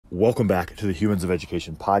Welcome back to the Humans of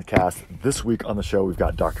Education podcast. This week on the show, we've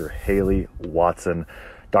got Dr. Haley Watson.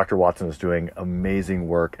 Dr. Watson is doing amazing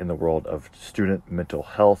work in the world of student mental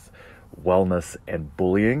health, wellness, and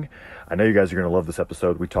bullying. I know you guys are going to love this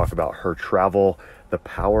episode. We talk about her travel, the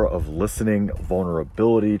power of listening,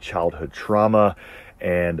 vulnerability, childhood trauma,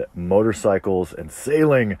 and motorcycles and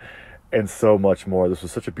sailing, and so much more. This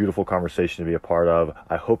was such a beautiful conversation to be a part of.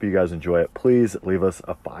 I hope you guys enjoy it. Please leave us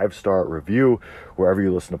a 5-star review wherever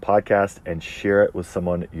you listen to podcasts and share it with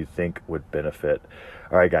someone you think would benefit.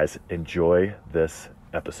 All right, guys, enjoy this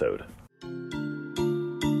episode.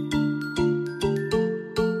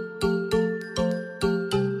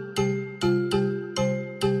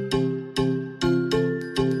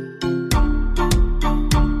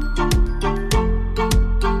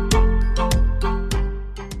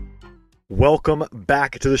 Welcome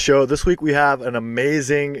back to the show. This week we have an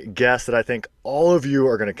amazing guest that I think all of you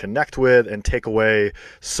are going to connect with and take away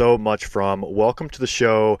so much from. Welcome to the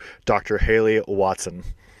show, Dr. Haley Watson.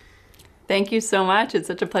 Thank you so much. It's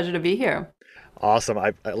such a pleasure to be here. Awesome.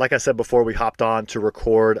 Like I said before we hopped on to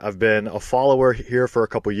record, I've been a follower here for a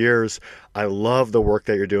couple years. I love the work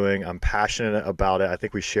that you're doing. I'm passionate about it. I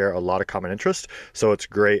think we share a lot of common interest, so it's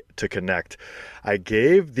great to connect. I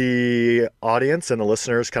gave the audience and the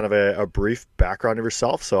listeners kind of a brief background of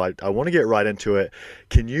yourself, so I want to get right into it.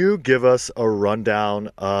 Can you give us a rundown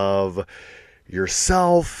of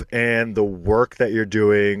yourself and the work that you're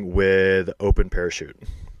doing with Open Parachute?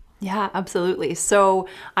 Yeah, absolutely. So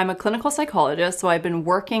I'm a clinical psychologist, so I've been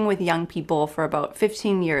working with young people for about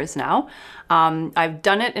 15 years now. I've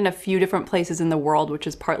done it in a few different places in the world, which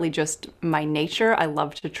is partly just my nature. I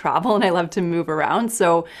love to travel and I love to move around.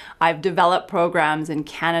 So I've developed programs in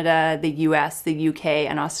Canada, the US, the UK,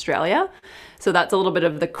 and Australia. So that's a little bit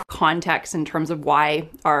of the context in terms of why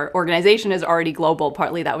our organization is already global.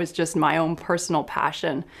 Partly that was just my own personal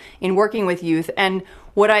passion in working with youth. And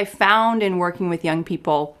what I found in working with young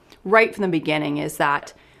people right from the beginning is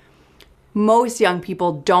that most young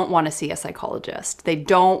people don't want to see a psychologist. They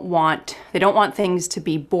don't want things to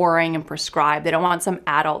be boring and prescribed. They don't want some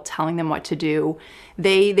adult telling them what to do.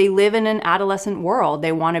 They live in an adolescent world.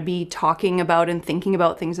 They want to be talking about and thinking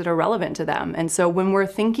about things that are relevant to them. And so when we're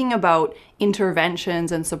thinking about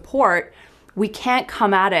interventions and support, we can't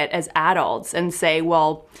come at it as adults and say,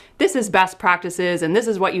 well, this is best practices and this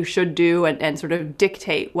is what you should do and sort of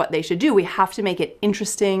dictate what they should do. We have to make it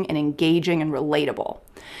interesting and engaging and relatable.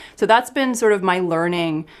 So that's been sort of my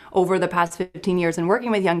learning over the past 15 years in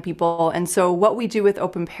working with young people. And so what we do with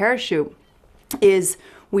Open Parachute is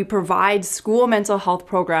we provide school mental health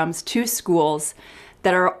programs to schools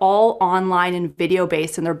that are all online and video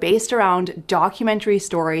based, and they're based around documentary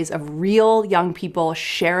stories of real young people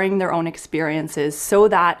sharing their own experiences so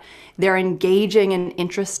that they're engaging and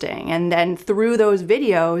interesting. And then through those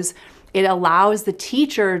videos, it allows the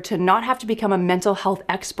teacher to not have to become a mental health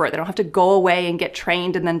expert. They don't have to go away and get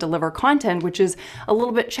trained and then deliver content, which is a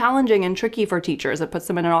little bit challenging and tricky for teachers. It puts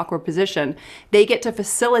them in an awkward position. They get to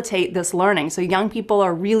facilitate this learning. So young people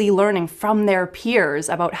are really learning from their peers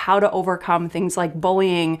about how to overcome things like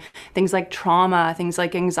bullying, things like trauma, things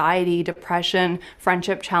like anxiety, depression,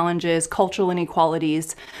 friendship challenges, cultural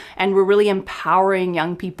inequalities. And we're really empowering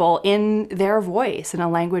young people in their voice, in a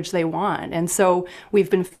language they want. And so we've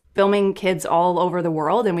been filming kids all over the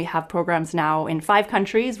world, and we have programs now in 5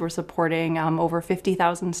 countries. We're supporting over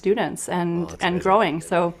 50,000 students and growing.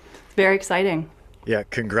 So it's very exciting. Yeah,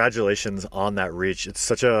 congratulations on that reach. It's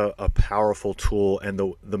such a powerful tool, and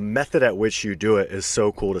the method at which you do it is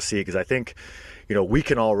so cool to see, because I think, we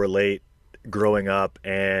can all relate growing up,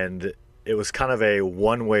 and it was kind of a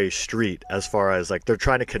one-way street as far as like they're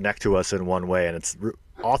trying to connect to us in one way, and it's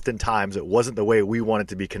oftentimes it wasn't the way we wanted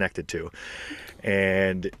to be connected to.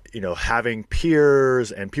 And, having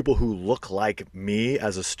peers and people who look like me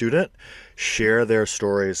as a student share their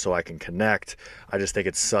stories so I can connect. I just think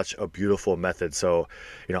it's such a beautiful method. So,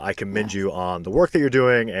 I commend you on the work that you're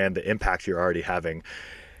doing and the impact you're already having.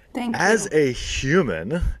 Thank you. As a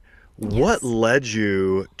human, what led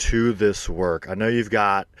you to this work? I know you've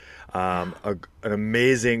got an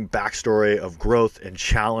amazing backstory of growth and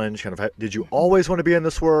challenge. Did you always want to be in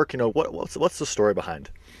this work? What's the story behind?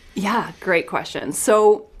 Yeah, great question.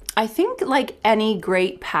 So I think like any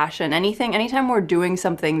great passion, anytime we're doing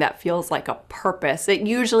something that feels like a purpose, it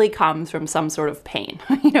usually comes from some sort of pain.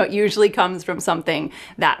 It usually comes from something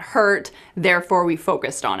that hurt, therefore we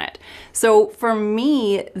focused on it. So for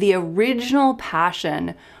me, the original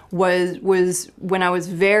passion was when I was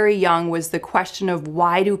very young, was the question of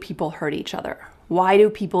why do people hurt each other? Why do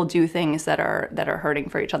people do things that are hurting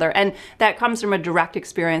for each other? And that comes from a direct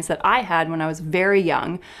experience that I had when I was very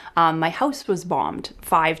young. My house was bombed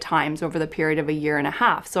 5 times over the period of a year and a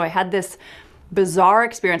half. So I had this bizarre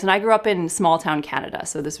experience, and I grew up in small town Canada.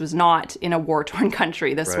 So this was not in a war-torn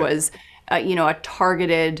country. This was a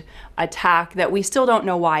targeted attack that we still don't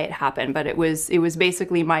know why it happened, but it was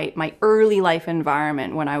basically my early life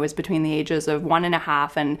environment when I was between the ages of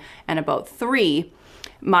 1.5 and about 3.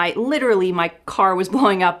 My car was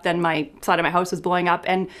blowing up, then my side of my house was blowing up,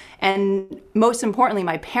 and most importantly,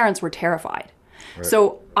 my parents were terrified. Right.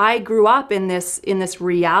 So I grew up in this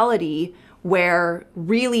reality where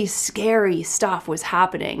really scary stuff was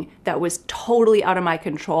happening that was totally out of my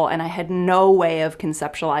control, and I had no way of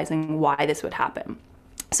conceptualizing why this would happen.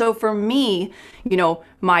 So for me,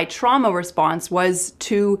 my trauma response was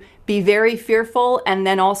to be very fearful, and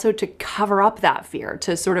then also to cover up that fear,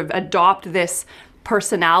 to sort of adopt this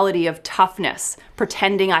personality of toughness,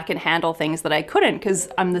 pretending I can handle things that I couldn't because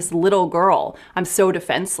I'm this little girl. I'm so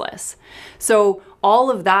defenseless. So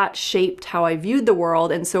all of that shaped how I viewed the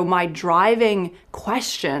world. And so my driving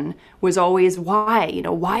question was always why?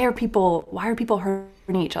 Why are people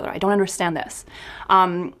hurting each other? I don't understand this.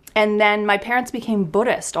 And then my parents became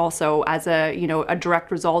Buddhist also as a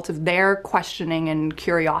direct result of their questioning and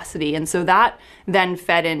curiosity. And so that then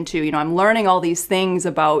fed into, I'm learning all these things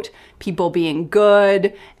about people being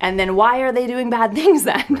good, and then why are they doing bad things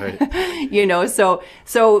then? Right.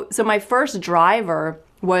 So my first driver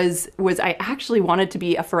was I actually wanted to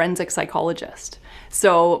be a forensic psychologist.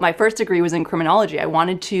 So my first degree was in criminology. I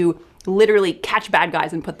wanted to literally catch bad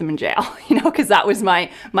guys and put them in jail, because that was my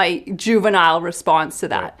juvenile response to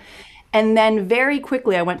that. Right. And then very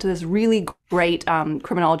quickly, I went to this really great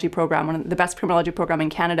criminology program, one of the best criminology program in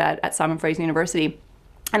Canada at Simon Fraser University.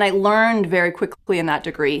 And I learned very quickly in that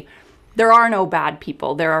degree, there are no bad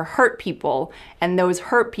people. There are hurt people, and those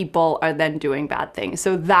hurt people are then doing bad things.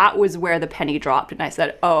 So that was where the penny dropped, and I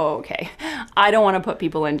said, oh, okay, I don't want to put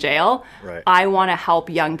people in jail. Right. I want to help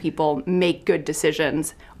young people make good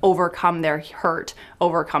decisions, overcome their hurt,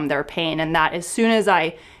 overcome their pain. And that as soon as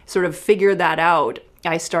I sort of figured that out,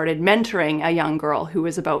 I started mentoring a young girl who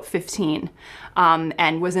was about 15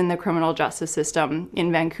 and was in the criminal justice system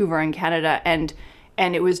in Vancouver in Canada. And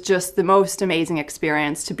it was just the most amazing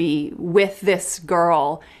experience to be with this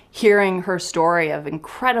girl, hearing her story of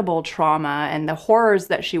incredible trauma and the horrors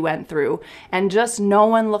that she went through, and just no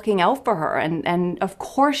one looking out for her. And of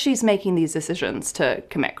course she's making these decisions to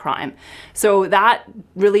commit crime. So that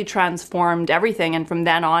really transformed everything. And from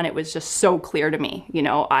then on, it was just so clear to me,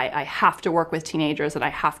 I have to work with teenagers, and I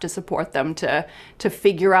have to support them to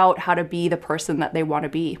figure out how to be the person that they want to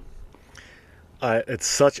be. It's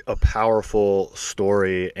such a powerful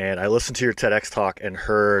story, and I listened to your TEDx talk and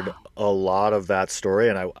heard a lot of that story,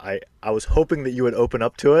 and I was hoping that you would open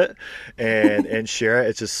up to it and share it.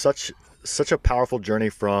 It's just such a powerful journey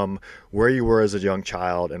from where you were as a young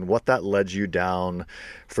child and what that led you down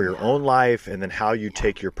for your own life, and then how you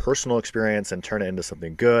take your personal experience and turn it into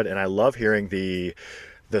something good. And I love hearing the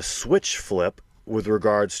switch flip with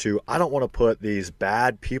regards to, I don't want to put these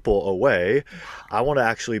bad people away. I want to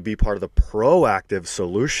actually be part of the proactive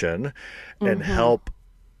solution and help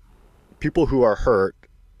people who are hurt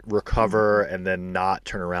recover and then not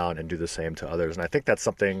turn around and do the same to others. And I think that's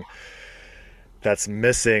something that's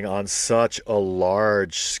missing on such a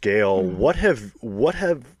large scale. What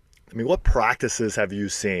practices have you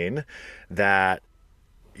seen that,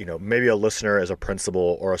 maybe a listener as a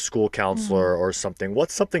principal or a school counselor or something,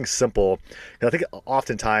 what's something simple? And I think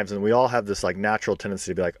oftentimes, and we all have this natural tendency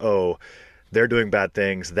to be like, oh, they're doing bad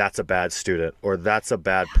things, that's a bad student, or that's a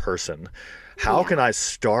bad person. How can I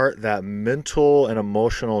start that mental and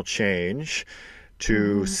emotional change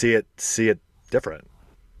to see it different?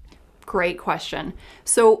 Great question.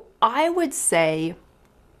 So I would say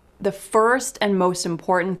the first and most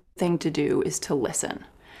important thing to do is to listen.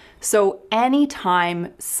 So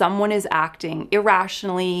anytime someone is acting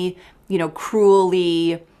irrationally,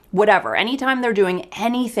 cruelly, whatever, anytime they're doing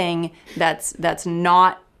anything that's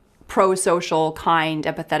not pro-social, kind,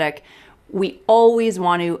 empathetic, we always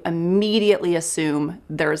want to immediately assume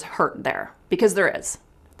there's hurt there, because there is.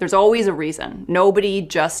 There's always a reason. Nobody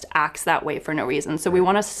just acts that way for no reason. So we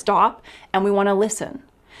want to stop and we want to listen.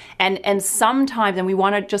 And sometimes, and we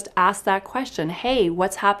want to just ask that question, hey,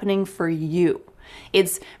 what's happening for you?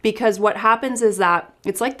 It's because what happens is that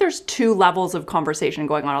it's like there's 2 levels of conversation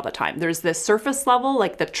going on all the time. There's this surface level,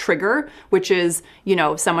 like the trigger, which is,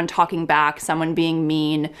 someone talking back, someone being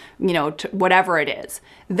mean, whatever it is.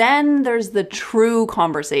 Then there's the true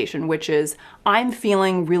conversation, which is I'm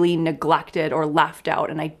feeling really neglected or left out,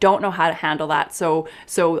 and I don't know how to handle that, so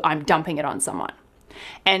I'm dumping it on someone.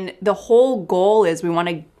 And the whole goal is we want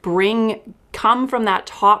to come from that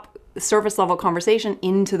top surface level conversation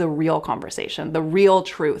into the real conversation, the real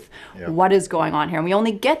truth. Yeah. What is going on here? And we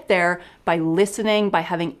only get there by listening, by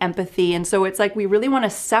having empathy. And so it's like we really want to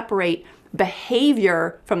separate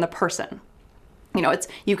behavior from the person.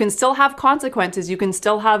 You can still have consequences, you can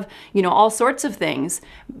still have, all sorts of things.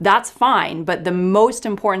 That's fine. But the most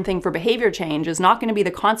important thing for behavior change is not going to be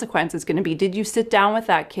the consequence. It's going to be, did you sit down with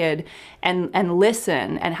that kid and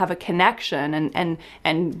listen and have a connection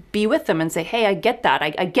and be with them and say, hey, I get that.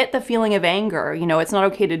 I get the feeling of anger. It's not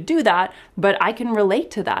okay to do that, but I can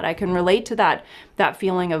relate to that. I can relate to that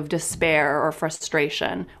feeling of despair or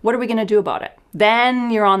frustration. What are we going to do about it?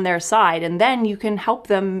 Then you're on their side, and then you can help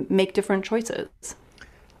them make different choices.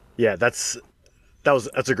 Yeah, that's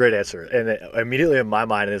a great answer. And immediately in my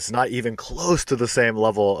mind, it's not even close to the same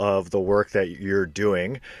level of the work that you're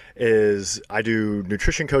doing. Is I do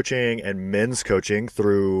nutrition coaching and men's coaching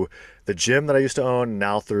through the gym that I used to own,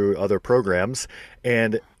 now through other programs.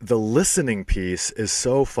 And the listening piece is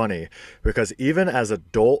so funny because even as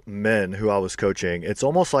adult men who I was coaching, it's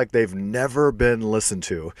almost like they've never been listened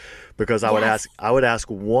to, because I would ask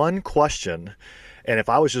one question, and if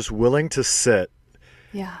I was just willing to sit,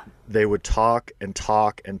 they would talk and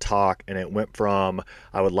talk and talk, and it went from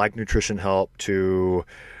I would like nutrition help to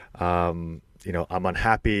I'm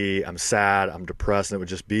unhappy, I'm sad, I'm depressed, and it would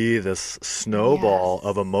just be this snowball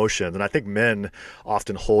of emotion. And I think men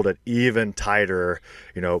often hold it even tighter,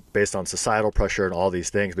 based on societal pressure and all these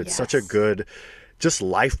things. But it's such a good, just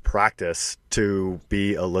life practice to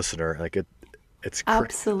be a listener. Like it's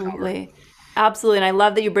absolutely. Absolutely. And I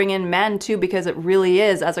love that you bring in men too, because it really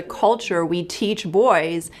is, as a culture, we teach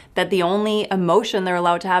boys that the only emotion they're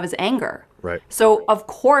allowed to have is anger. Right. So of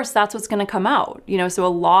course that's what's going to come out. So a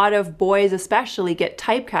lot of boys especially get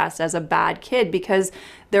typecast as a bad kid because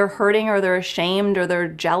they're hurting or they're ashamed or they're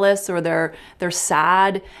jealous or they're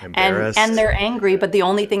sad and they're angry, but the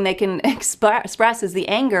only thing they can express is the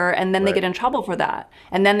anger, and then they get in trouble for that.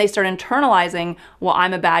 And then they start internalizing, well,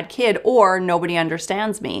 I'm a bad kid, or nobody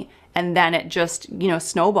understands me. And then it just,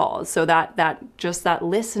 snowballs. So that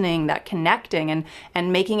listening, that connecting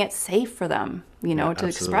and making it safe for them, to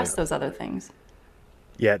express those other things.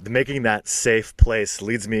 Yeah, making that safe place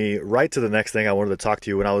leads me right to the next thing I wanted to talk to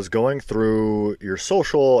you. When I was going through your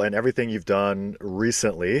social and everything you've done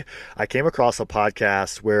recently, I came across a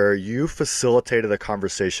podcast where you facilitated a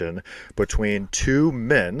conversation between two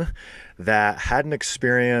men that had an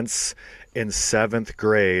experience in 7th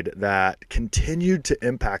grade that continued to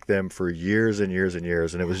impact them for years and years and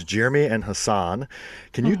years. And it was Jeremy and Hassan.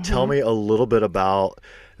 Can you tell me a little bit about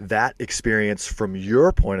that experience from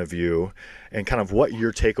your point of view and kind of what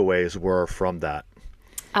your takeaways were from that?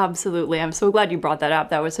 Absolutely. I'm so glad you brought that up.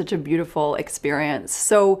 That was such a beautiful experience.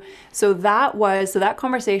 So that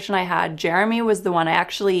conversation I had, Jeremy was the one. I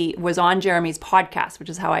actually was on Jeremy's podcast, which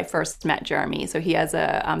is how I first met Jeremy. So he has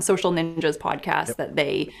a Social Ninjas podcast that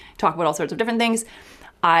they talk about all sorts of different things.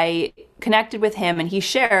 I connected with him and he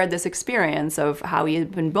shared this experience of how he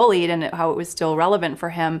had been bullied and how it was still relevant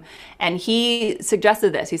for him. And he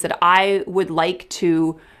suggested this. He said, I would like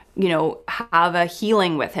to have a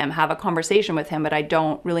healing with him, have a conversation with him, but I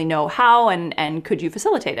don't really know how, and could you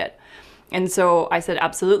facilitate it? And so I said,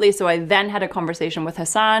 absolutely. So I then had a conversation with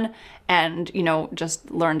Hassan and, just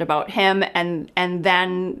learned about him. And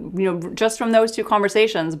then, just from those two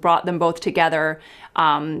conversations, brought them both together.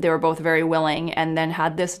 They were both very willing, and then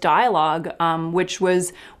had this dialogue, which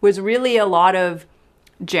was really a lot of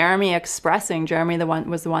Jeremy was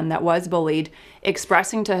the one that was bullied,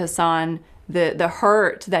 expressing to Hassan the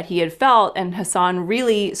hurt that he had felt, and Hassan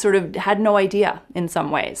really sort of had no idea in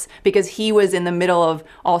some ways because he was in the middle of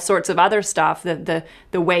all sorts of other stuff. The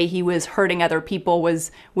way he was hurting other people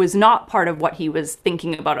was not part of what he was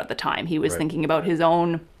thinking about at the time. He was thinking about his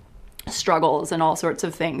own struggles and all sorts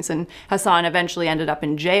of things. And Hassan eventually ended up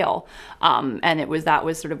in jail. And that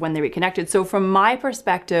was sort of when they reconnected. So from my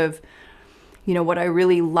perspective, what I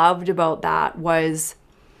really loved about that was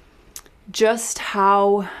just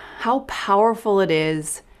how powerful it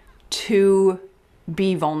is to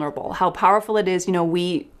be vulnerable, how powerful it is.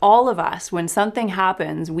 All of us, when something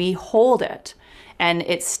happens, we hold it and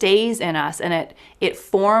it stays in us, and it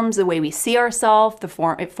forms the way we see ourselves,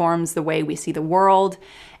 it forms the way we see the world.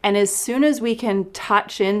 And as soon as we can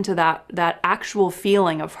touch into that actual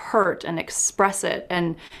feeling of hurt and express it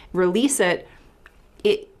and release it,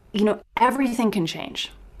 everything can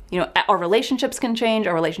change. Our relationships can change,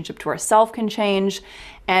 our relationship to ourselves can change.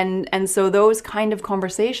 And so those kind of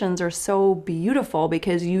conversations are so beautiful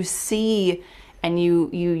because you see and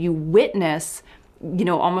you witness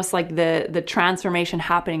almost like the transformation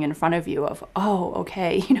happening in front of you of, oh,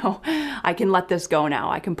 okay, I can let this go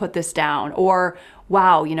now. I can put this down. Or,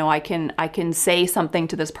 wow, I can say something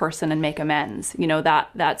to this person and make amends.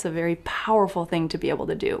 That's a very powerful thing to be able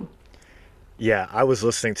to do. Yeah, I was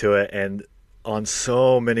listening to it, and on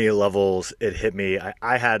so many levels, it hit me.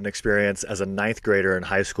 I had an experience as a ninth grader in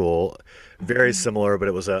high school, very similar, but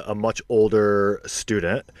it was a much older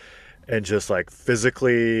student, and just like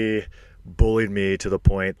physically bullied me to the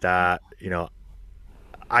point that,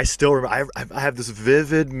 I still remember, I have this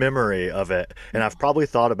vivid memory of it, and I've probably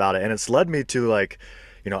thought about it, and it's led me to like,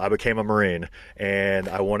 I became a Marine, and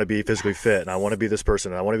I want to be physically fit, and I want to be this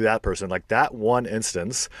person, and I want to be that person. Like that one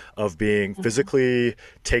instance of being physically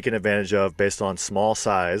taken advantage of based on small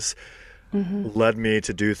size led me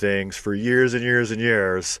to do things for years and years and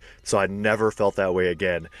years. So I never felt that way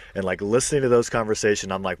again. And like listening to those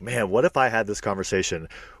conversations, I'm like, man, what if I had this conversation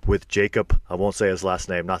with Jacob? I won't say his last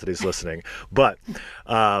name, not that he's listening, but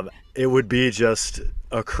it would be just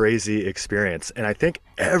a crazy experience. And I think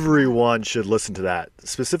everyone should listen to that,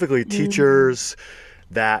 specifically teachers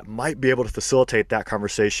that might be able to facilitate that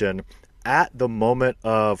conversation at the moment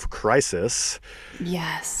of crisis.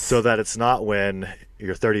 Yes. So that it's not when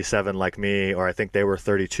you're 37 like me, or I think they were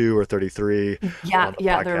 32 or 33. Yeah,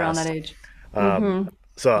 they're around that age.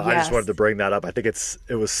 So I just Yes. wanted to bring that up. I think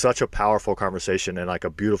it was such a powerful conversation and like a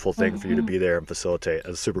beautiful thing for you to be there and facilitate.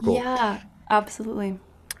 It's super cool. Yeah, absolutely.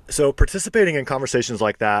 So participating in conversations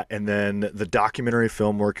like that, and then the documentary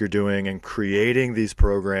film work you're doing and creating these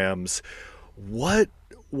programs, what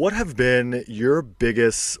have been your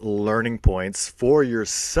biggest learning points for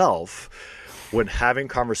yourself when having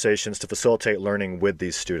conversations to facilitate learning with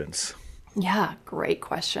these students? Yeah, great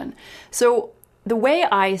question. So the way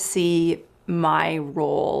I see my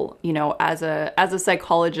role, as a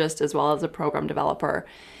psychologist as well as a program developer,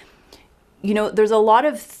 there's a lot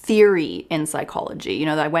of theory in psychology.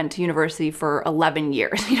 I went to university for 11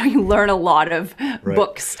 years. You learn a lot of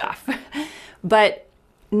book stuff. But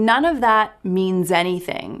none of that means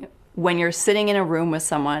anything when you're sitting in a room with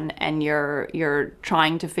someone and you're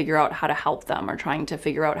trying to figure out how to help them, or trying to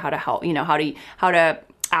figure out how to help, how to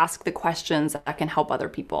ask the questions that can help other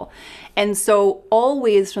people. And so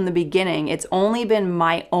always from the beginning, it's only been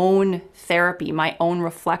my own therapy, my own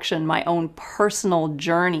reflection, my own personal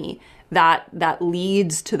journey that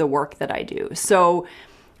leads to the work that I do. So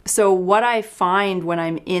what I find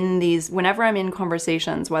whenever I'm in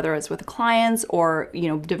conversations, whether it's with clients or,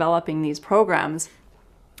 developing these programs,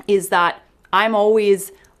 is that I'm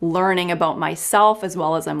always learning about myself as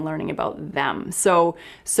well as I'm learning about them. So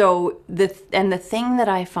the thing that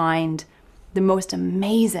I find the most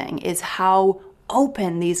amazing is how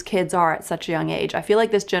open these kids are at such a young age. I feel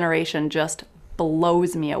like this generation just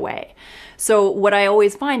blows me away. So what I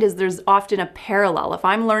always find is there's often a parallel. If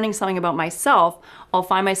I'm learning something about myself, I'll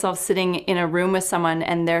find myself sitting in a room with someone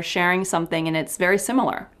and they're sharing something and it's very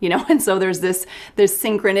similar, And so there's this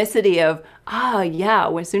synchronicity of, yeah,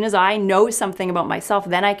 as soon as I know something about myself,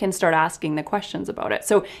 then I can start asking the questions about it.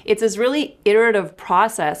 So it's this really iterative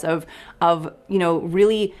process of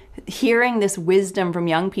really hearing this wisdom from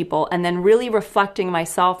young people and then really reflecting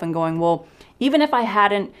myself and going, well, even if I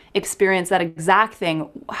hadn't experienced that exact thing,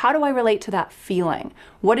 how do I relate to that feeling?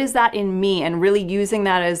 What is that in me? And really using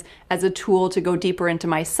that as a tool to go deeper into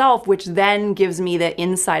myself, which then gives me the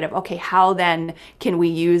insight of, okay, how then can we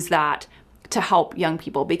use that to help young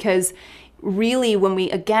people? Because really, when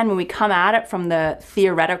we come at it from the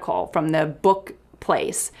theoretical, from the book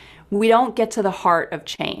place, we don't get to the heart of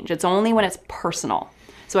change. It's only when it's personal.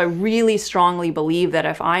 So I really strongly believe that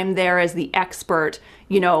if I'm there as the expert,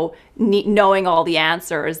 knowing all the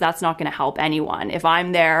answers, that's not going to help anyone. If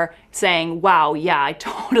I'm there saying, wow, yeah, I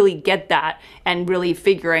totally get that, and really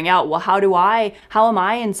figuring out, well, how am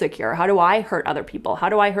I insecure? How do I hurt other people? How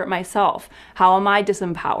do I hurt myself? How am I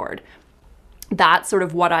disempowered? That's sort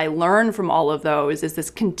of what I learned from all of those, is this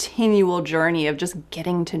continual journey of just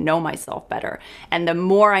getting to know myself better. And the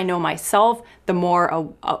more I know myself, the more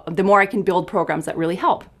I can build programs that really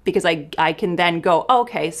help, because I can then go,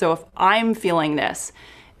 okay, so if I'm feeling this,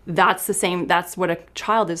 that's what a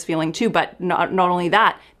child is feeling too. But not only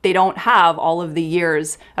that, they don't have all of the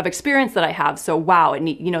years of experience that I have. So wow,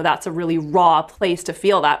 that's a really raw place to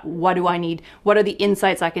feel that. What do I need? What are the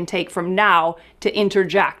insights I can take from now to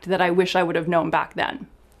interject that I wish I would have known back then?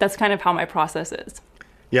 That's kind of how my process is.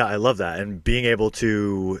 Yeah, I love that. And being able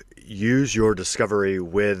to use your discovery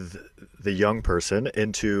with the young person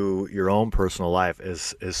into your own personal life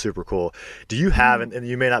is super cool. Do you have, and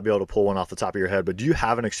you may not be able to pull one off the top of your head, but do you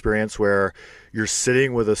have an experience where you're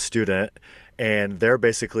sitting with a student and they're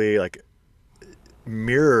basically like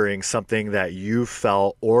mirroring something that you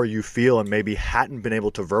felt or you feel and maybe hadn't been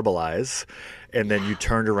able to verbalize, and then you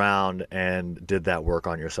turned around and did that work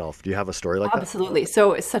on yourself. Do you have a story like that? Absolutely.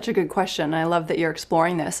 So it's such a good question. I love that you're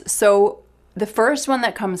exploring this. So the first one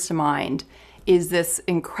that comes to mind is this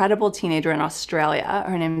incredible teenager in Australia.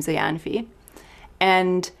 Her name's Ayanfi.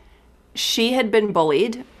 And she had been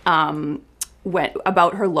bullied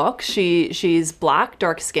about her look. She's black,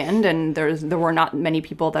 dark skinned, and there were not many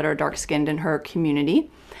people that are dark skinned in her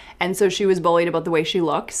community. And so she was bullied about the way she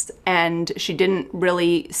looks, and she didn't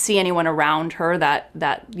really see anyone around her that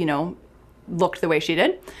looked the way she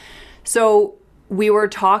did. So we were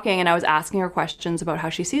talking, and I was asking her questions about how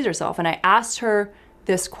she sees herself. And I asked her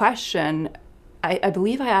this question. I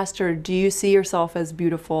believe I asked her, "Do you see yourself as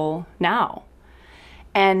beautiful now?"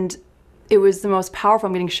 And it was the most powerful.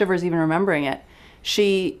 I'm getting shivers even remembering it.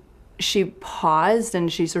 She paused,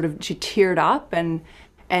 and she teared up,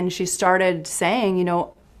 and she started saying,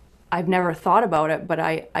 "I've never thought about it, but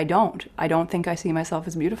I don't think I see myself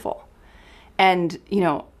as beautiful." And,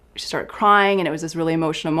 she started crying, and it was this really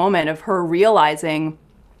emotional moment of her realizing,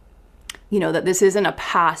 that this isn't a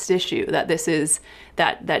past issue, that this is,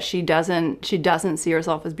 that she doesn't see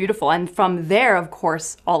herself as beautiful. And from there, of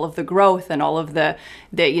course, all of the growth and all of the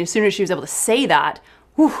as soon as she was able to say that,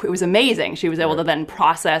 whew, it was amazing. She was able to then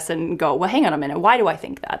process and go, well, hang on a minute, why do I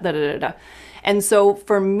think that? Da, da, da, da. And so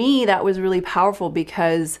for me, that was really powerful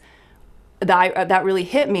because that really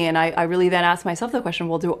hit me. And I really then asked myself the question,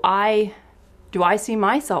 well, do I see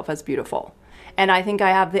myself as beautiful? And I think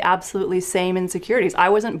I have the absolutely same insecurities. I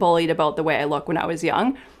wasn't bullied about the way I look when I was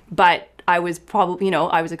young, but I was probably,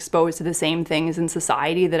 I was exposed to the same things in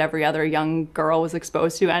society that every other young girl was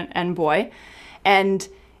exposed to and boy. And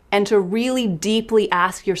to really deeply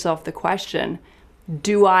ask yourself the question,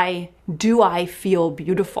 do I feel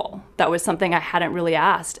beautiful? That was something I hadn't really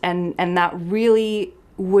asked. And that really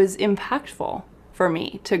was impactful for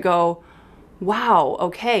me to go, wow,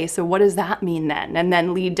 okay, so what does that mean then? And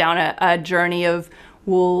then lead down a journey of,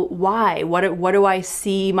 well, why? What do I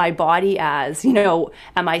see my body as? Am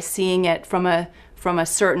I seeing it from a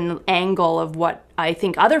certain angle of what I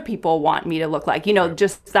think other people want me to look like?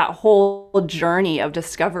 Just that whole journey of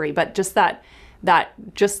discovery, but just that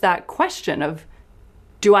question of,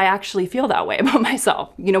 do I actually feel that way about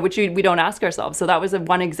myself? Which we don't ask ourselves. So that was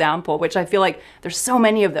one example, which I feel like there's so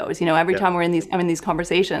many of those. Every time I'm in these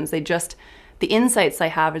conversations, the insights I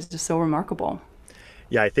have is just so remarkable.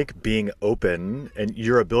 Yeah, I think being open and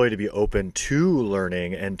your ability to be open to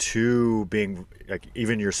learning and to being like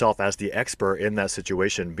even yourself as the expert in that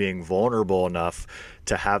situation, being vulnerable enough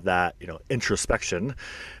to have that, introspection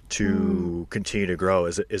to continue to grow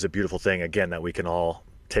is a beautiful thing, again, that we can all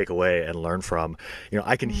take away and learn from.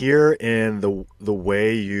 I can hear in the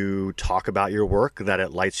way you talk about your work that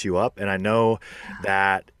it lights you up. And I know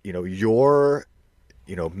that, your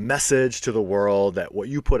message to the world, that what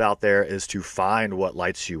you put out there is to find what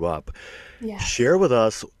lights you up. Yes. Share with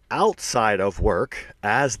us outside of work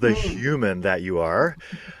as the human that you are.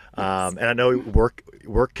 And I know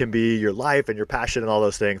work can be your life and your passion and all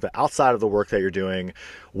those things, but outside of the work that you're doing,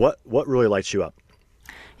 what really lights you up?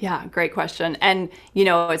 Yeah, great question. And,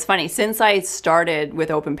 it's funny, since I started with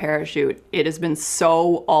Open Parachute, it has been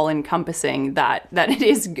so all-encompassing that it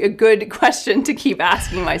is a good question to keep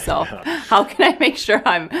asking myself. How can I make sure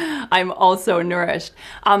I'm also nourished?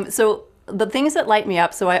 So the things that light me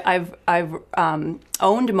up, so I've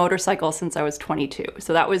owned motorcycles since I was 22.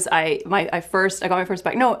 So that was, I got my first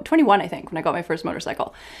bike, 21, I think, when I got my first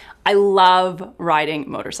motorcycle. I love riding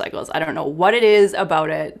motorcycles. I don't know what it is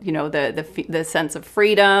about it, the sense of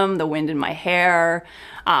freedom, the wind in my hair.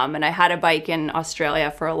 And I had a bike in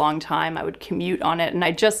Australia for a long time. I would commute on it, and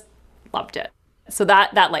I just loved it. So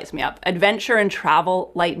that lights me up. Adventure and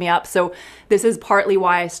travel light me up. So this is partly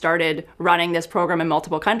why I started running this program in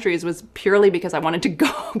multiple countries, was purely because I wanted to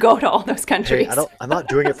go to all those countries. Hey, I'm not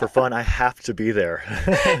doing it for fun. I have to be there.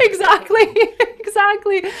 Exactly.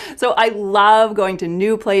 So I love going to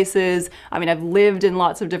new places. I mean, I've lived in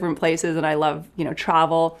lots of different places, and I love,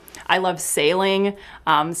 travel. I love sailing.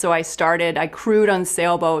 So I crewed on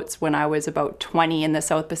sailboats when I was about 20 in the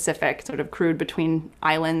South Pacific, sort of crewed between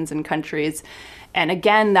islands and countries. And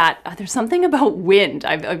again, there's something about wind.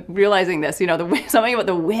 I'm realizing this, something about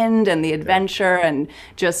the wind and the adventure and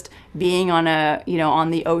just being on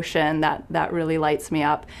the ocean that really lights me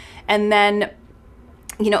up. And then,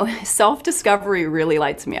 self-discovery really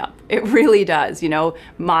lights me up. It really does.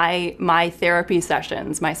 My therapy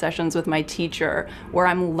sessions, my sessions with my teacher, where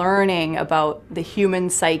I'm learning about the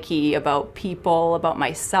human psyche, about people, about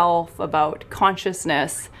myself, about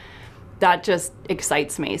consciousness, that just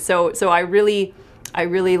excites me. So I really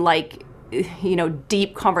like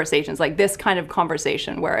deep conversations, like this kind of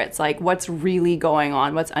conversation where it's like, what's really going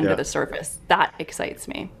on, what's under Yeah. the surface. That excites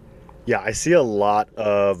me. Yeah, I see a lot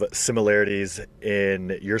of similarities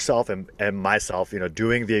in yourself and myself,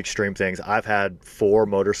 doing the extreme things. I've had 4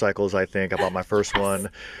 motorcycles, I think. I bought my first one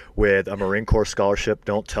with a Marine Corps scholarship,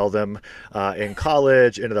 don't tell them, in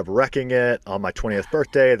college, ended up wrecking it on my 20th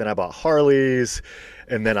birthday. Then I bought Harleys,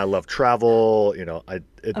 and then I love travel. A lot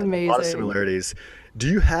of Amazing. similarities. Do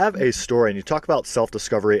you have a story? And you talk about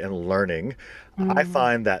self-discovery and learning. I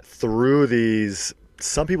find that through these,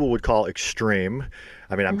 some people would call extreme.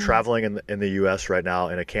 I mean, I'm traveling in the U.S. right now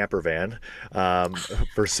in a camper van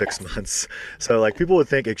for 6 months. So like people would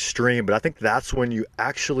think extreme, but I think that's when you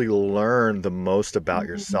actually learn the most about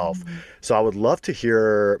yourself. So I would love to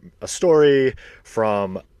hear a story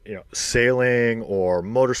from, sailing or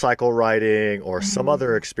motorcycle riding or some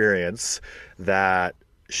other experience that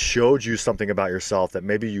showed you something about yourself that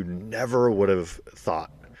maybe you never would have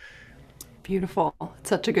thought. Beautiful.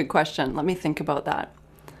 Such a good question. Let me think about that.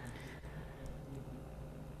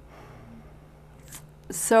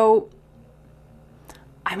 So,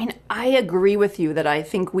 I mean, I agree with you that I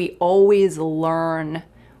think we always learn.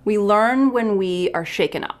 We learn when we are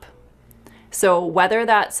shaken up. So whether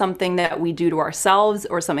that's something that we do to ourselves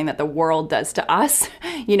or something that the world does to us,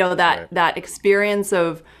 that experience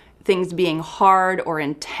of things being hard or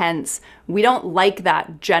intense, we don't like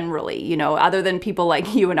that generally, other than people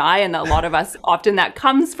like you and I, and a lot of us, often that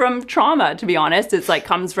comes from trauma, to be honest. It's like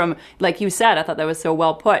comes from, like you said, I thought that was so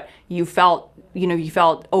well put. You felt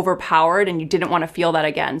overpowered and you didn't want to feel that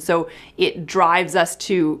again. So it drives us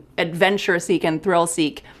to adventure seek and thrill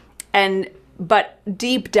seek. But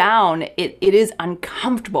deep down, it is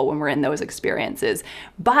uncomfortable when we're in those experiences.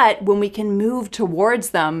 But when we can move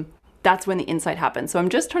towards them, that's when the insight happens. So I'm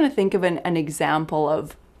just trying to think of an example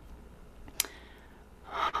of...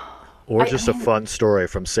 Or just a fun story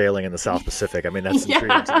from sailing in the South Pacific. I mean, that's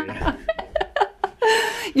intriguing to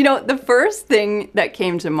me. The first thing that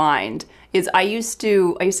came to mind is I used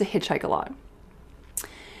to hitchhike a lot,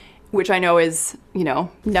 which I know is,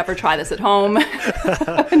 never try this at home.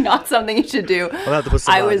 Not something you should do. I'll have to put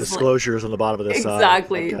some disclosures on the bottom of this.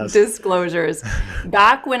 Exactly, disclosures.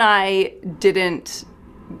 Back when I didn't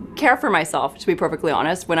care for myself, to be perfectly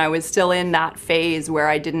honest, when I was still in that phase where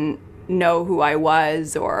I didn't know who I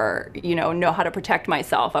was or, know how to protect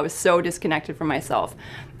myself. I was so disconnected from myself.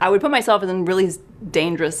 I would put myself in really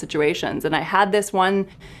dangerous situations. And I had this one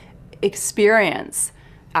experience.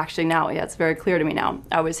 Actually, now, it's very clear to me now.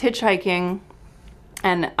 I was hitchhiking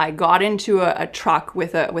and I got into a truck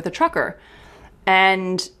with a trucker.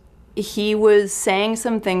 And he was saying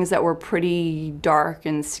some things that were pretty dark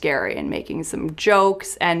and scary and making some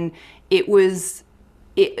jokes. And it was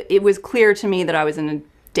clear to me that I was in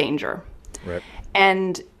danger. Right.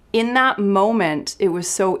 And in that moment, it was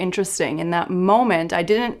so interesting. In that moment, I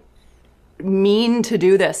didn't mean to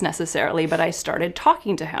do this necessarily, but I started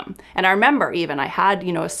talking to him. And I remember even I had,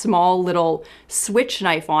 a small little switch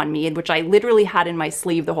knife on me, which I literally had in my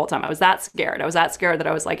sleeve the whole time. I was that scared. That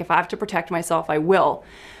I was like, if I have to protect myself, I will.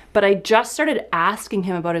 But I just started asking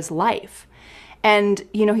him about his life. And,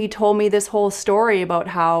 he told me this whole story about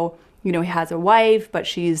how, he has a wife, but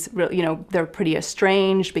she's, they're pretty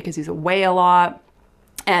estranged because he's away a lot.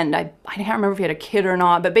 And I can't remember if he had a kid or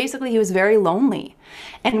not, but basically he was very lonely.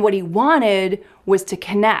 And what he wanted was to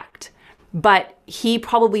connect. But he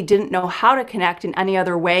probably didn't know how to connect in any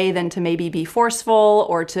other way than to maybe be forceful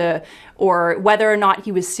or whether or not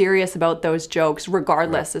he was serious about those jokes.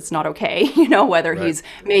 Regardless, It's not okay, whether he's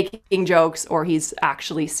making jokes or he's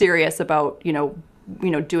actually serious about,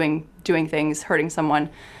 doing things, hurting someone.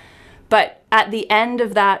 But at the end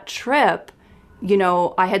of that trip,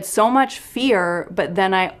 I had so much fear, but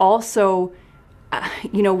then I also,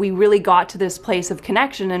 we really got to this place of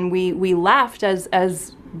connection and we left as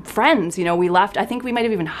friends, we left. I think we might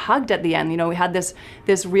have even hugged at the end, we had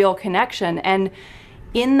this real connection. And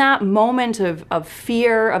in that moment of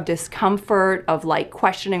fear, of discomfort, of like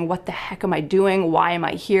questioning, what the heck am I doing? Why am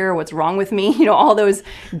I here? What's wrong with me? All those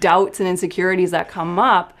doubts and insecurities that come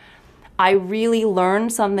up, I really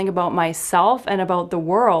learned something about myself and about the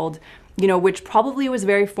world, which probably was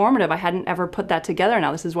very formative. I hadn't ever put that together.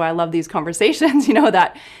 Now, this is why I love these conversations,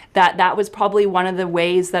 that was probably one of the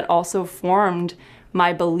ways that also formed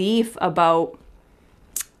my belief about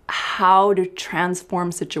how to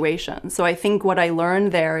transform situations. So I think what I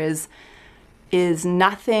learned there is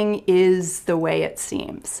nothing is the way it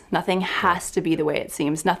seems. Nothing has to be the way it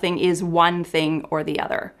seems. Nothing is one thing or the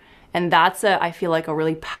other. And that's I feel like a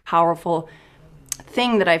really powerful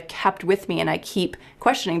thing that I've kept with me and I keep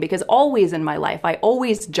questioning, because always in my life, I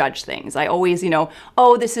always judge things. I always,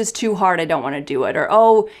 oh, this is too hard, I don't want to do it. Or,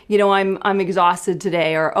 oh, I'm exhausted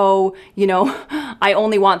today. Or, oh, I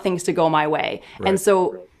only want things to go my way. Right. And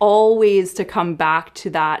so always to come back to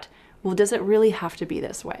that, well, does it really have to be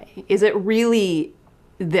this way? Is it really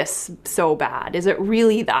this so bad? Is it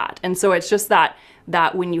really that? And so it's just that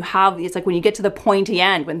when you have, it's like when you get to the pointy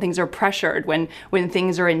end, when things are pressured, when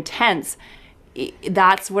things are intense,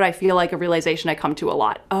 that's what I feel like a realization I come to a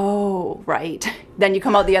lot. Oh, right. Then you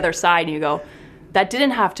come out the other side and you go, that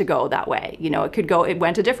didn't have to go that way. It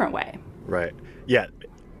went a different way. Right. Yeah.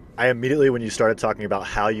 I immediately, when you started talking about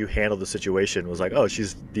how you handled the situation, was like, oh,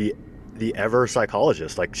 she's the ever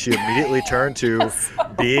psychologist. Like, she immediately turned to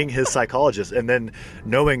being his psychologist, and then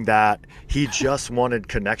knowing that he just wanted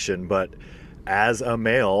connection. But as a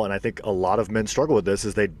male, and I think a lot of men struggle with this,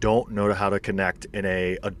 is they don't know how to connect in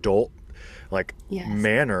a adult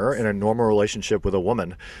manner in a normal relationship with a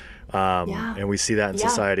woman. And we see that in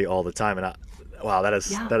society all the time. And wow, that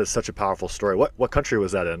is such a powerful story. What country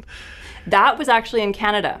was that in? That was actually in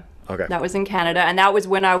Canada. Okay. That was in Canada. And that was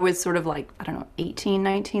when I was sort of like, I don't know, 18,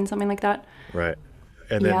 19, something like that. Right.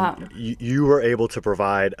 And then you were able to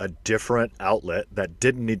provide a different outlet that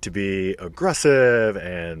didn't need to be aggressive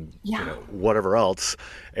and whatever else.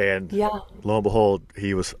 And lo and behold,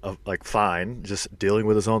 he was fine, just dealing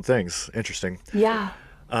with his own things. Interesting. Yeah.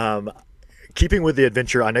 Keeping with the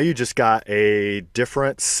adventure, I know you just got a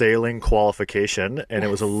different sailing qualification, and it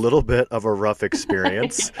was a little bit of a rough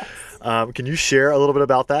experience. Can you share a little bit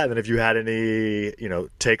about that? And then if you had any,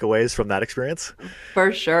 takeaways from that experience?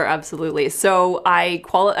 For sure. Absolutely. So I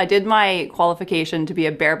did my qualification to be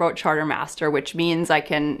a bareboat charter master, which means I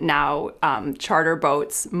can now charter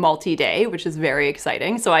boats multi-day, which is very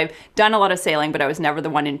exciting. So I've done a lot of sailing, but I was never the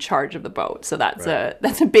one in charge of the boat. So that's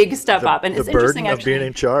a big step up. And it's interesting, burden of being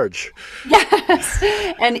in charge. Yes.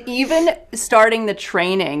 And even starting the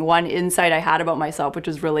training, one insight I had about myself, which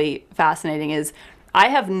was really fascinating, is I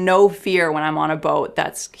have no fear when I'm on a boat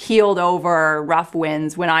that's heeled over, rough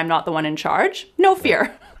winds, when I'm not the one in charge. No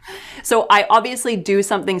fear. So I obviously do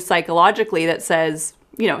something psychologically that says,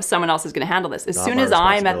 someone else is going to handle this. As soon as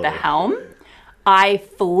I'm at the helm, I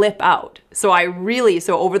flip out. So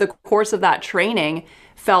over the course of that training,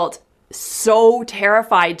 felt so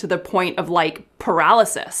terrified to the point of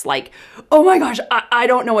paralysis, oh my gosh, I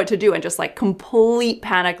don't know what to do, and just complete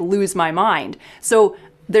panic, lose my mind. So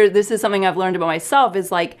this is something I've learned about myself,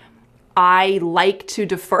 is I like to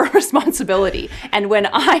defer responsibility. And when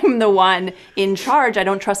I'm the one in charge, I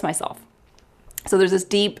don't trust myself. So there's this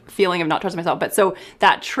deep feeling of not trusting myself. But so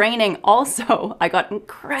that training also, I got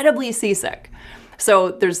incredibly seasick.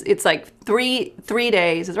 So it's 3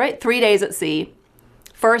 days, is right? 3 days at sea.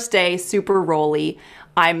 First day, super rolly.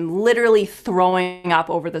 I'm literally throwing up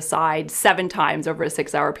over the side 7 times over a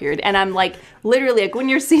 6-hour period. And I'm literally when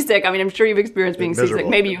you're seasick, I'm sure you've experienced being seasick.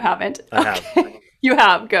 Maybe you haven't. I have. You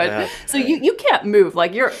have, good. So you can't move,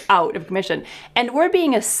 you're out of commission. And we're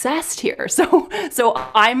being assessed here. So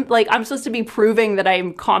I'm supposed to be proving that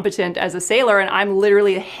I'm competent as a sailor, and I'm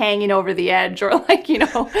literally hanging over the edge, or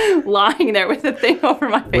lying there with a thing over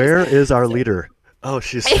my face. Where is our leader? Oh,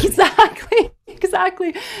 she's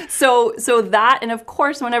Exactly. So that, and of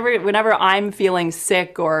course, whenever I'm feeling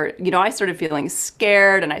sick, or, I started feeling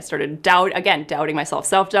scared, and I started doubting myself.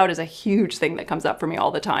 Self-doubt is a huge thing that comes up for me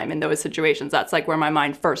all the time in those situations. That's where my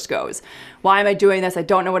mind first goes. Why am I doing this? I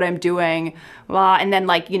don't know what I'm doing. Well, and then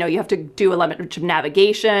you have to do a limit of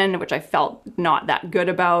navigation, which I felt not that good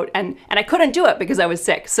about. And I couldn't do it because I was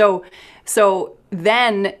sick. So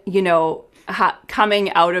then,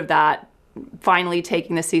 coming out of that, finally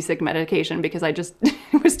taking the seasick medication, because I just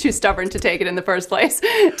was too stubborn to take it in the first place.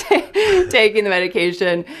 Taking the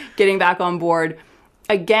medication, getting back on board.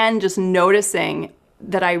 Again, just noticing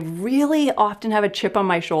that I really often have a chip on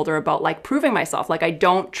my shoulder about proving myself. I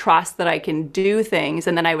don't trust that I can do things.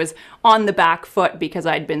 And then I was on the back foot because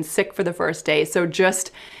I'd been sick for the first day. So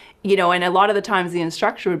just, and a lot of the times the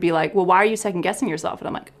instructor would be like, well, why are you second guessing yourself? And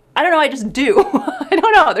I'm like, I don't know. I just do. I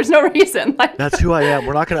don't know. There's no reason. That's who I am.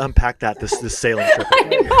 We're not going to unpack that this sailing trip. I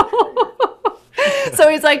know. So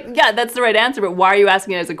he's like, yeah, that's the right answer. But why are you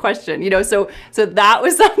asking it as a question? So that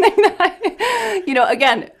was something that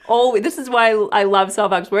again, this is why I love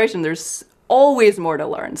self-exploration. There's always more to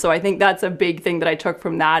learn. So I think that's a big thing that I took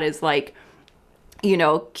from that, is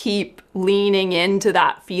keep leaning into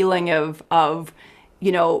that feeling of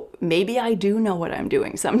maybe I do know what I'm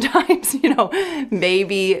doing sometimes.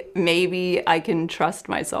 Maybe I can trust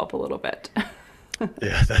myself a little bit.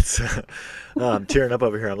 Yeah, that's I'm tearing up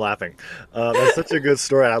over here. I'm laughing. That's such a good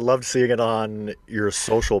story. I loved seeing it on your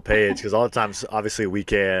social page because all the times, obviously, we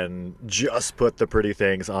can just put the pretty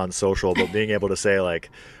things on social, but being able to say like,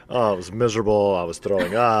 "Oh, it was miserable. I was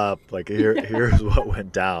throwing up. Like here's what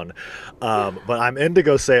went down." But I'm in to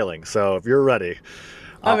go sailing, so if you're ready,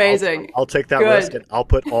 Amazing. I'll take that risk Good. and I'll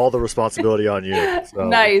put all the responsibility on you. So we can do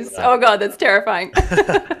Nice. Oh God, that's terrifying.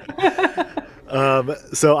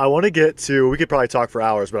 So I want to get to, we could probably talk for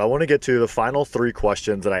hours, but I want to get to the final three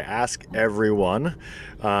questions that I ask everyone.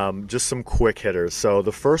 Just some quick hitters. So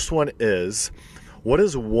the first one is, what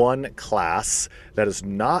is one class that is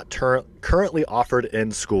not currently offered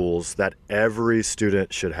in schools that every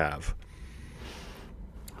student should have?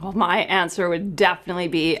 Well, my answer would definitely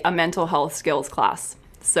be a mental health skills class.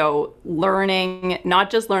 So, learning,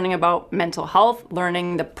 not just learning about mental health,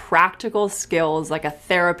 learning the practical skills like a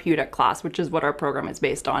therapeutic class, which is what our program is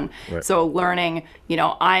based on. Right. So, learning,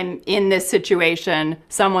 I'm in this situation,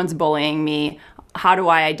 someone's bullying me. How do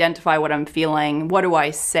I identify what I'm feeling? What do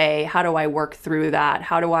I say? How do I work through that?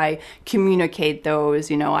 How do I communicate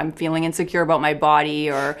those? I'm feeling insecure about my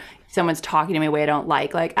body, or someone's talking to me in a way I don't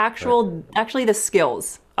like. Like Right. actually the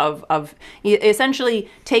skills of essentially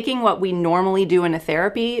taking what we normally do in a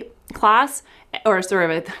therapy class, or sort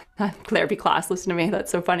of a therapy class. Listen to me,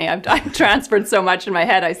 that's so funny. I've transferred so much in my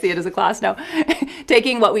head. I see it as a class now.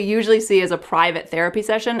 Taking what we usually see as a private therapy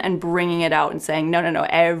session and bringing it out and saying, no, no, no,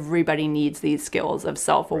 everybody needs these skills of Right.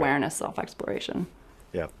 self-awareness, self-exploration.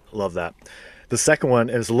 Yeah, love that. The second one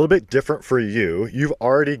is a little bit different for you. You've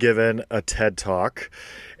already given a TED Talk,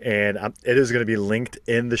 and it is going to be linked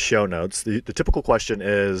in the show notes. The typical question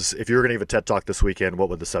is, if you were going to give a TED Talk this weekend, what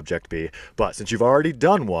would the subject be? But since you've already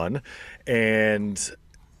done one, and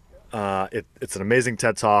it's an amazing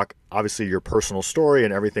TED Talk, obviously your personal story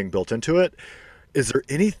and everything built into it, is there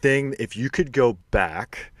anything, if you could go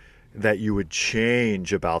back, that you would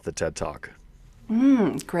change about the TED Talk?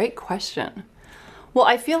 Great question. Well,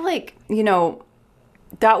 I feel like,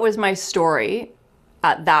 that was my story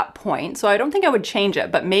at that point. So I don't think I would change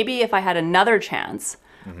it, but maybe if I had another chance,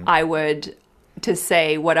 Hmm. I would to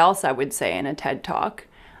say what else I would say in a TED Talk.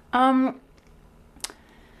 Um,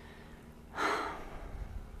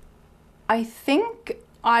 I think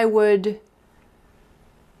I would.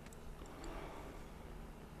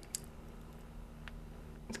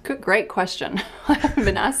 Good, great question. I haven't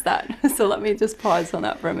been asked that. So let me just pause on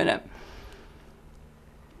that for a minute.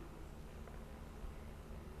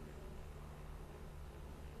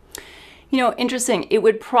 Interesting. It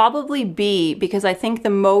would probably be because I think the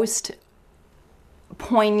most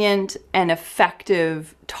poignant and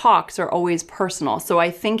effective talks are always personal. So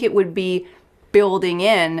I think it would be building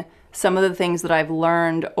in some of the things that I've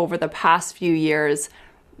learned over the past few years,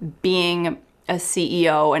 being a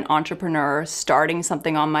CEO, an entrepreneur, starting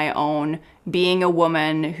something on my own, being a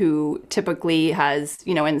woman who typically has,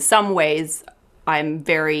 in some ways, I'm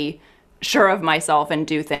very sure of myself and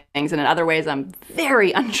do things, and in other ways I'm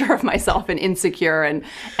very unsure of myself and insecure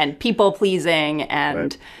and people pleasing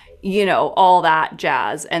Right. and all that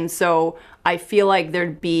jazz. And so I feel like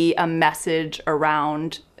there'd be a message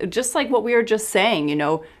around just like what we were just saying,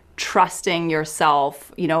 trusting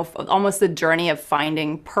yourself, almost the journey of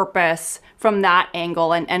finding purpose from that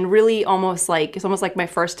angle, and really almost like it's almost like my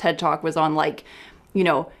first TED Talk was on like, you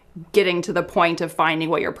know, getting to the point of finding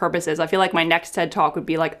what your purpose is. I feel like my next TED Talk would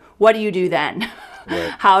be like, what do you do then?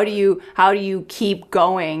 Right. How do you keep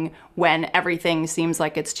going when everything seems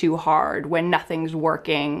like it's too hard, when nothing's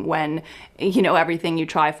working, when everything you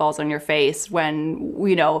try falls on your face, when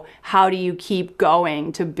how do you keep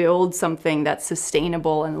going to build something that's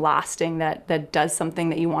sustainable and lasting, that does something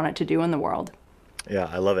that you want it to do in the world? Yeah,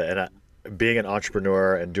 I love it. And being an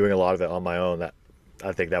entrepreneur and doing a lot of it on my own, that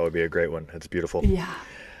I think that would be a great one. It's beautiful. Yeah.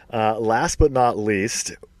 Last but not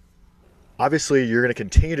least, obviously you're going to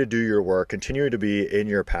continue to do your work, continue to be in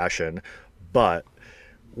your passion, but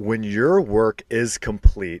when your work is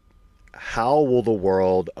complete, how will the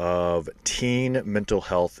world of teen mental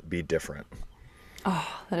health be different?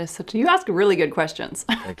 That is you ask really good questions.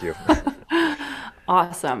 Thank you.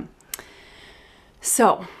 Awesome.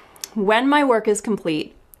 So, when my work is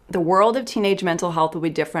complete, the world of teenage mental health will be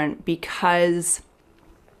different because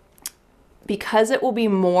it will be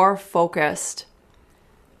more focused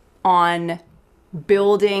on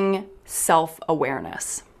building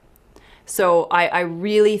self-awareness. So I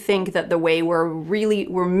really think that the way we're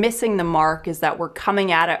missing the mark is that we're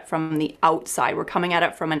coming at it from the outside. We're coming at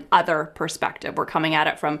it from an other perspective. We're coming at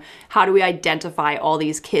it from how do we identify all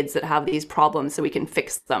these kids that have these problems so we can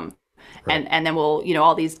fix them. and then we'll,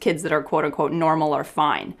 all these kids that are quote unquote normal are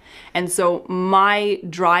fine. And so my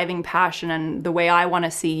driving passion and the way I want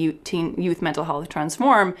to see youth mental health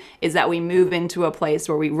transform is that we move into a place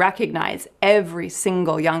where we recognize every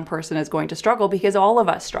single young person is going to struggle, because all of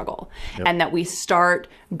us struggle. Yep. And that we start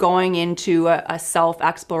going into a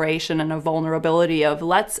self-exploration and a vulnerability of,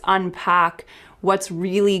 let's unpack what's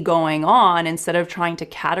really going on, instead of trying to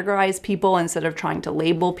categorize people, instead of trying to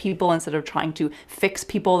label people, instead of trying to fix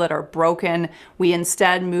people that are broken. We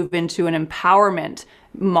instead move into an empowerment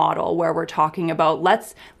model where we're talking about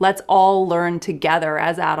let's all learn together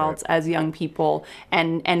as adults, right, as young people,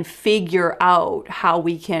 and figure out how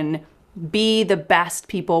we can be the best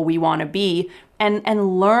people we want to be,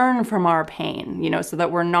 and learn from our pain, so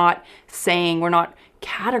that we're not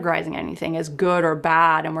categorizing anything as good or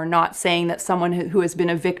bad, and we're not saying that someone who has been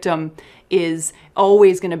a victim is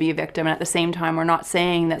always going to be a victim, and at the same time we're not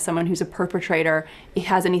saying that someone who's a perpetrator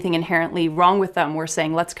has anything inherently wrong with them. We're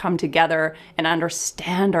saying let's come together and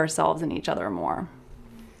understand ourselves and each other more.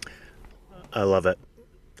 I love it.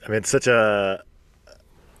 I mean,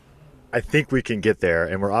 I think we can get there,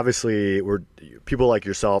 and people like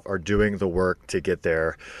yourself are doing the work to get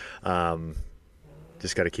there.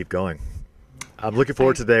 Just got to keep going. I'm looking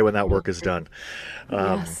forward to the day when that work is done.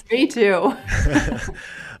 Yes, me too.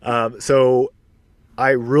 So I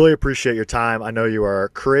really appreciate your time. I know you are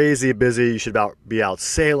crazy busy. You should be out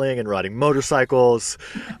sailing and riding motorcycles.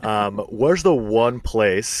 Where's the one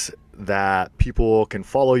place that people can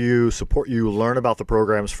follow you, support you, learn about the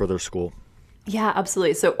programs for their school? Yeah,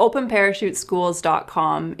 absolutely. So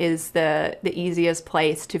openparachuteschools.com is the easiest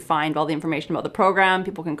place to find all the information about the program.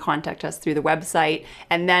 People can contact us through the website.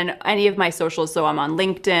 And then any of my socials, so I'm on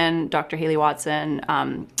LinkedIn, Dr. Hayley Watson,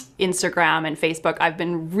 Instagram and Facebook. I've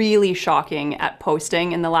been really shocking at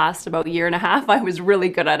posting in the last about year and a half. I was really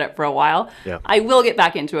good at it for a while. Yeah. I will get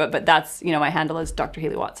back into it, but that's, my handle is Dr.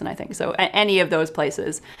 Hayley Watson, I think. So any of those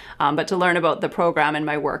places. But to learn about the program and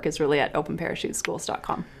my work is really at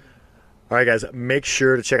openparachuteschools.com. All right, guys, make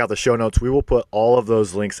sure to check out the show notes. We will put all of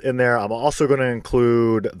those links in there. I'm also going to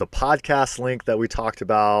include the podcast link that we talked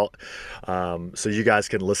about, so you guys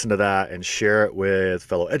can listen to that and share it with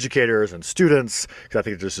fellow educators and students, because I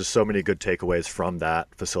think there's just so many good takeaways from that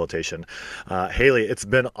facilitation. Hayley, it's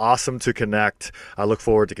been awesome to connect. I look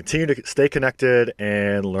forward to continue to stay connected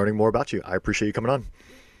and learning more about you. I appreciate you coming on.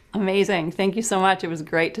 Amazing. Thank you so much. It was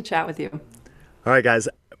great to chat with you. All right, guys.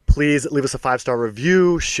 Please leave us a 5-star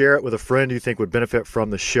review, share it with a friend you think would benefit from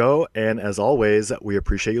the show, and as always, we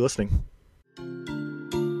appreciate you listening.